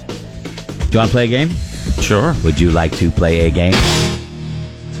you want to play a game? Sure. Would you like to play a game?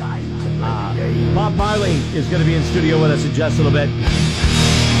 Bob Marley is going to be in studio with us in just a little bit.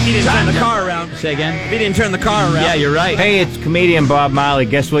 He didn't turn the car around. Say again? He didn't turn the car around. Yeah, you're right. Hey, it's comedian Bob Marley.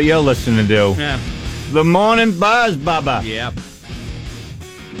 Guess what you're listening to? Yeah. The Morning Buzz, Bubba. Yeah.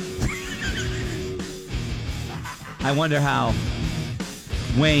 I wonder how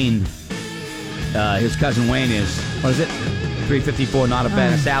Wayne, his cousin Wayne is, what is it? 354, not a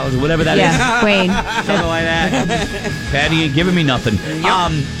fan of salads, or whatever that is. Yeah, Wayne. Something like that. Patty ain't giving me nothing.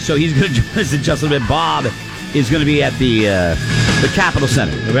 So he's going to join us in just a little bit. Bob is going to be at the Capitol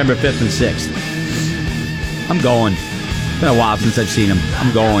Center, November 5th and 6th. I'm going. It's been a while since I've seen him.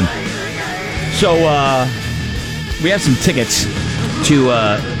 I'm going. So we have some tickets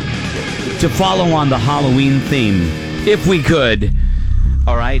to follow on the Halloween theme, if we could.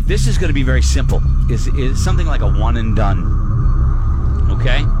 All right, this is going to be very simple. Is something like a one and done.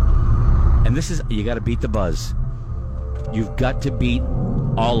 Okay? And this is, you got to beat the buzz. You've got to beat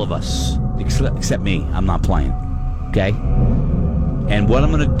all of us, except me. I'm not playing. Okay? And what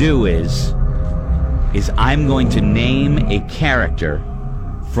I'm going to do is I'm going to name a character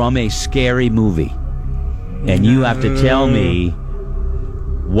from a scary movie. And you have to tell me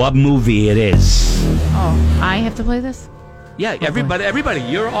what movie it is. Oh, I have to play this? Yeah, everybody,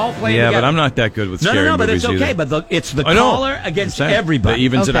 you're all playing Yeah, together. but I'm not that good with scary movies. No, but it's okay. Either. But it's the caller against everybody. That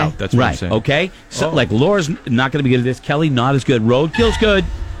evens it Okay. out. That's what I'm saying. Okay? So, like, Laura's not going to be good at this. Kelly, not as good. Roadkill's good.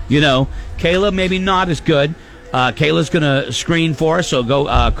 You know. Kayla, maybe not as good. Kayla's going to screen for us, so go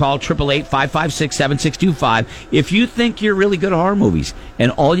call 888-556-7625 if you think you're really good at horror movies.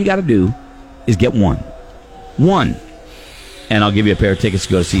 And all you got to do is get one. One. And I'll give you a pair of tickets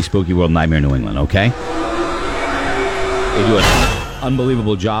to go to see Spooky World Nightmare New England, okay? They do an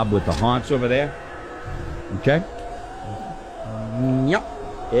unbelievable job with the haunts over there. Okay? Yep.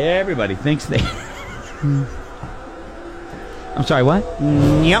 Everybody thinks they... I'm sorry, what?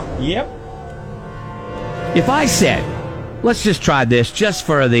 Yep. If I said, let's just try this just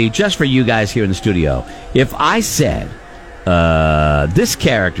for you guys here in the studio. If I said this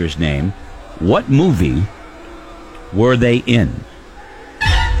character's name, what movie were they in?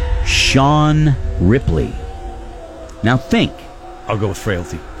 Sean Ripley. Now think. I'll go with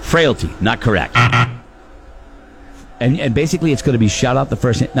Frailty. Frailty, not correct. And basically it's going to be shout out the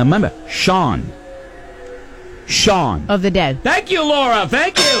first name. Now remember, Sean. Of the Dead. Thank you, Laura.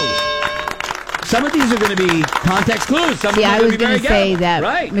 Thank you. Some of these are going to be context clues. Some Yeah, I of them was are going to say be very that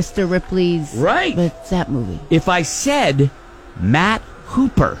Right. Mr. Ripley's... Right. What's that movie? If I said Matt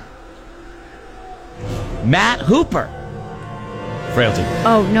Hooper. Matt Hooper. Frailty.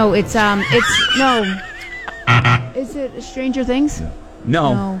 Oh, no, it's no. Is it Stranger Things?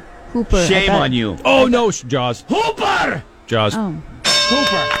 No. Hooper. Shame on you. Oh, no, Jaws. Hooper! Jaws. Oh.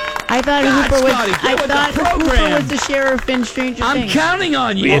 Hooper. I thought God, Hooper was. Scotty, get I with the thought Hooper program. was the sheriff in Stranger I'm Things. counting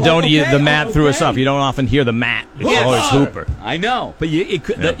on you. The Matt threw us off. You don't often hear the Matt. It's always Hooper. I know, but you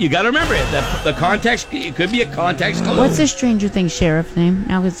got to remember it. The context, it could be a context clue. What's the Stranger Things sheriff name?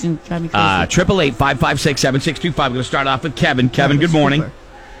 Now it's going to drive me crazy. 888-556-7625. We're going to start off with Kevin. Kevin, good morning. Hooper.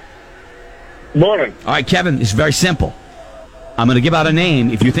 Morning. All right, Kevin, it's very simple. I'm going to give out a name.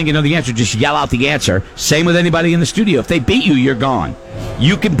 If you think you know the answer, just yell out the answer. Same with anybody in the studio. If they beat you, you're gone.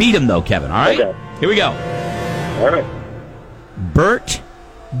 You can beat them, though, Kevin. All right? Okay. Here we go. All right. Burt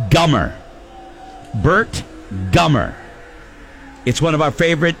Gummer. Burt Gummer. It's one of our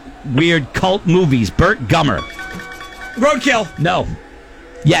favorite weird cult movies. Burt Gummer. Roadkill. No.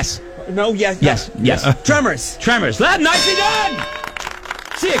 Yes. No, yes. Yes. Tremors. Tremors. Nicely done.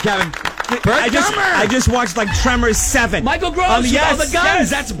 See you, Kevin. Burt Gummer. I just watched like Tremors 7. Michael Gross with all the guns. yes.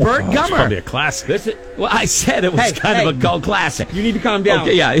 That's Burt It's Gummer. probably a classic. Well, I said it was kind of a cult classic. You need to calm down.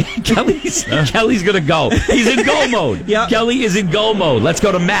 Okay, yeah. Kelly's going to go. He's in go mode. Yep. Kelly is in go mode. Let's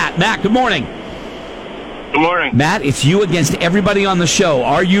go to Matt. Matt, good morning. Good morning. Matt, it's you against everybody on the show.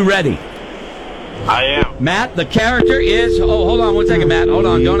 Are you ready? I am. Matt, the character is... Oh, hold on one second, Matt. Hold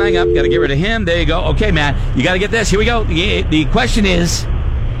on. Don't hang up. Got to get rid of him. There you go. Okay, Matt. You got to get this. Here we go. The question is...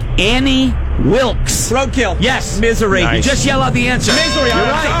 Annie Wilkes. Roadkill. Yes. Misery. Nice. You just yell out the answer. Misery. You're I'm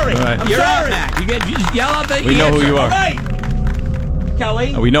right. sorry. Right. I'm You're sorry. right, Matt. You just yell out the answer. We know who you are. All right.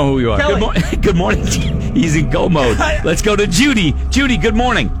 Kelly. We know who you are. Kelly. Good morning. He's in go mode. Let's go to Judy. Judy, good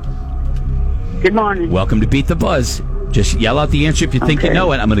morning. Good morning. Welcome to Beat the Buzz. Just yell out the answer if you think you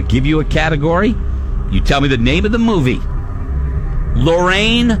know it. I'm going to give you a category. You tell me the name of the movie.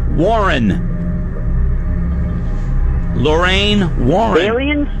 Lorraine Warren. Lorraine Warren.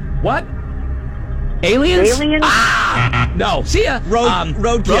 Aliens? What? Aliens? Aliens? Ah! No. See ya. Roadkill.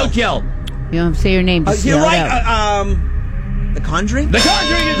 Roadkill. You don't say your name. Just You're yell it right. out. The Conjuring? The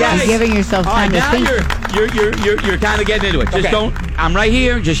Conjuring is Yes. right. You're giving yourself All right, time to now think. you're kind of getting into it. Just Okay. don't. I'm right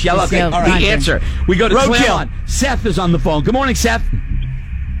here. Just yell out Just yell, the all right. answer. We go to Roadkill. Claremont. Seth is on the phone. Good morning, Seth.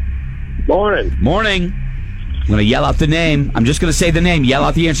 Morning. Morning. I'm going to yell out the name. I'm just going to say the name. Yell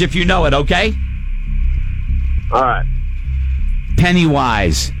out the answer if you know it, okay? All right.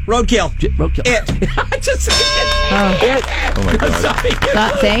 Pennywise. Roadkill. Roadkill. It. I just said Oh my I'm God. sorry.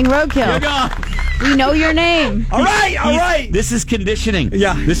 Stop saying You're roadkill. gone. We know your name. All right. This is conditioning.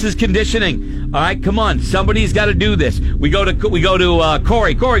 Yeah. This is conditioning. All right, come on. Somebody's got to do this. We go to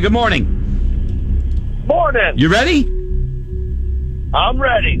Corey. Corey, good morning. Morning. You ready? I'm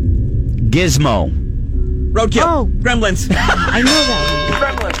ready. Gizmo. Roadkill. Oh. Gremlins. I know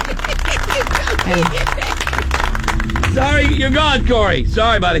that Gremlins. one. Sorry, you're gone, Corey.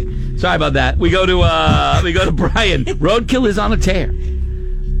 Sorry, buddy. Sorry about that. We go to Brian. Roadkill is on a tear.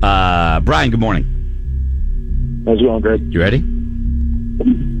 Brian, good morning. How's it going, Greg? You ready?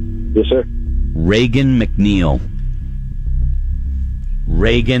 Yes, sir. Reagan McNeil.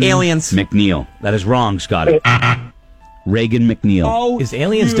 Reagan Aliens. McNeil. That is wrong, Scotty. Reagan McNeil. Oh, Is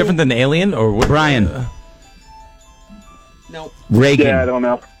Aliens different than Alien or what? Brian. no. Reagan. Yeah, I don't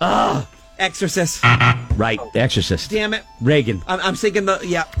know. Exorcist. Right. Exorcist. Damn it. Reagan. I'm thinking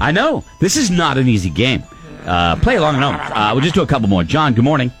yeah. I know. This is not an easy game. Play along and on. We'll just do a couple more. John, good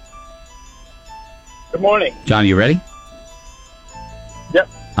morning. Good morning. John, you ready? Yep.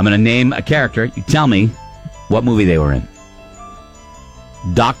 I'm going to name a character. You tell me what movie they were in.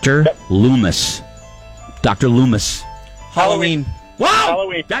 Dr. Loomis. Dr. Loomis. Halloween. Wow!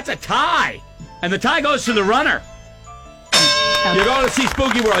 Halloween. That's a tie. And the tie goes to the runner. You're going to see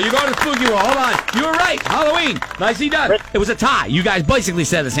Spooky World. You're going to Spooky World. Hold on. You were right. Halloween. Nicely done. It was a tie. You guys basically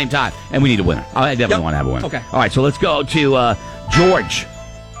said at the same time. And we need a winner. I definitely want to have a winner. Okay. All right, so let's go to George.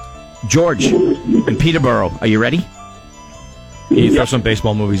 George in Peterborough. Are you ready? Can you throw some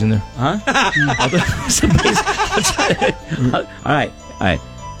baseball movies in there? All right.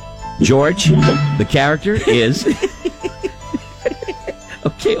 George, the character is...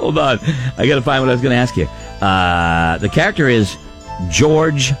 Okay, hold on. I got to find what I was going to ask you. The character is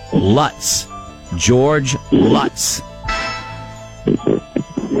George Lutz. George Lutz.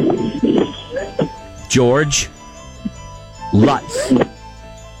 George Lutz.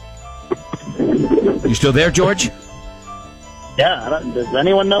 You still there, George? Yeah, does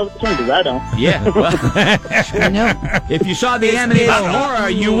anyone know this one? Because I don't. Yeah. Well, I know. if you saw the Amityville Horror,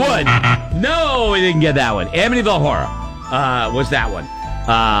 you would. No, we didn't get that one. Amityville Horror was that one.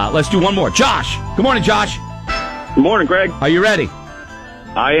 Let's do one more. Josh. Good morning, Josh. Good morning, Greg. Are you ready?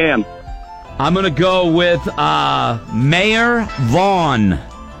 I am. I'm going to go with Mayor Vaughn.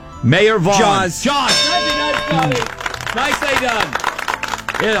 Mayor Vaughn. Jaws. Josh. Nicely done.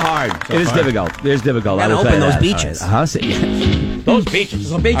 It's hard. It is difficult. It is difficult. Gotta I will tell open you those that. beaches. Those beaches.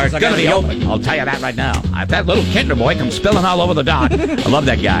 Those beaches are are going to gonna be be open. I'll tell you that right now. That little Kinder boy comes spilling all over the dock. I love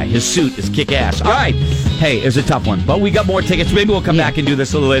that guy. His suit is kick-ass. All right. Hey, it's a tough one. But we got more tickets. Maybe we'll come back and do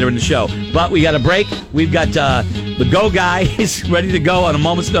this a little later in the show. But we got a break. We've got the Go Guy is ready to go on a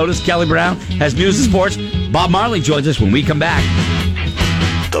moment's notice. Kelly Brown has news and sports. Bob Marley joins us when we come back.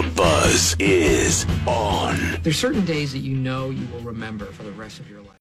 The buzz is on. There's certain days that you know you will remember for the rest of your life.